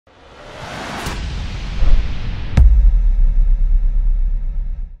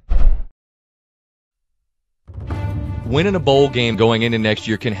winning a bowl game going into next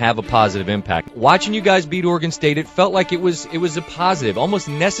year can have a positive impact. Watching you guys beat Oregon State, it felt like it was a positive, almost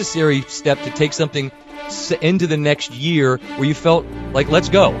necessary step to take something into the next year where you felt like, let's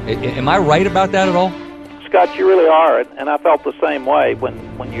go. Am I right about that at all? Scott, you really are, and I felt the same way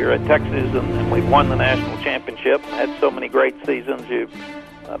when you're at Texas and we've won the national championship and had so many great seasons. You've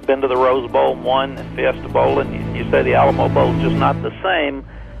been to the Rose Bowl and won, and Fiesta Bowl, and you say the Alamo Bowl is just not the same.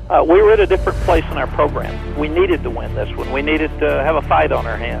 We were at a different place in our program. We needed to win this one. We needed to have a fight on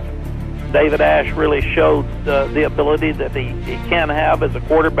our hands. David Ash really showed the ability that he can have as a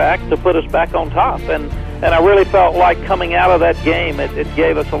quarterback to put us back on top. And I really felt like coming out of that game, it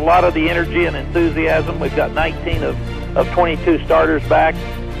gave us a lot of the energy and enthusiasm. We've got 19 of 22 starters back.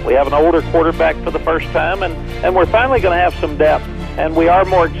 We have an older quarterback for the first time, and we're finally going to have some depth. And we are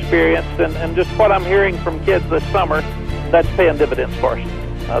more experienced. And just what I'm hearing from kids this summer, that's paying dividends for us.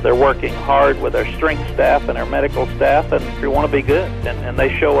 They're working hard with our strength staff and our medical staff, and we want to be good. And they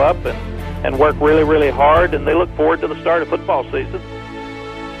show up and work really, really hard, and they look forward to the start of football season.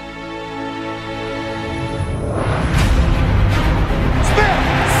 Smith,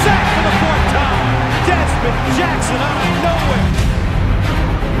 sack for the fourth time. Desmond Jackson out of nowhere.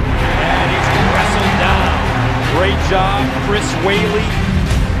 And he's wrestled down. Great job, Chris Whaley.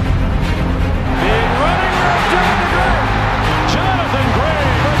 Big running route down the ground. Jonathan Gray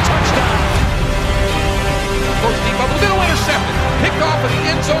for a touchdown. Goes deep up the middle, intercepted. Picked off in the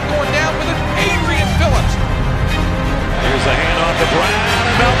end zone, going down with it. Adrian Phillips. Here's a handoff to Brown,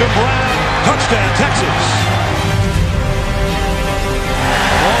 and Malcolm Brown. Touchdown, Texas.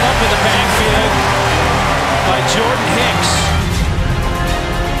 Ball up in the backfield by Jordan Hicks.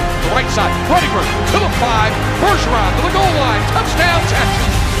 The right side, running room to the 5. Bergeron to the goal line. Touchdown,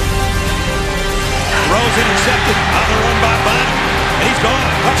 Texas. Rose intercepted on the run by Bonner, and he's gone.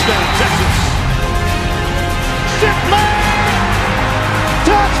 Touchdown, Texas.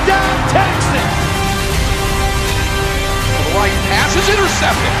 Touchdown, Texas. To the right, pass is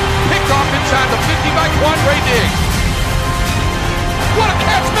intercepted. Picked off inside the 50 by Quandre Diggs. What a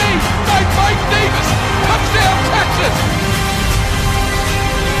catch made by Mike Davis. Touchdown, Texas.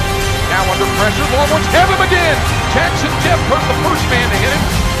 Now under pressure, Longhorns have him again.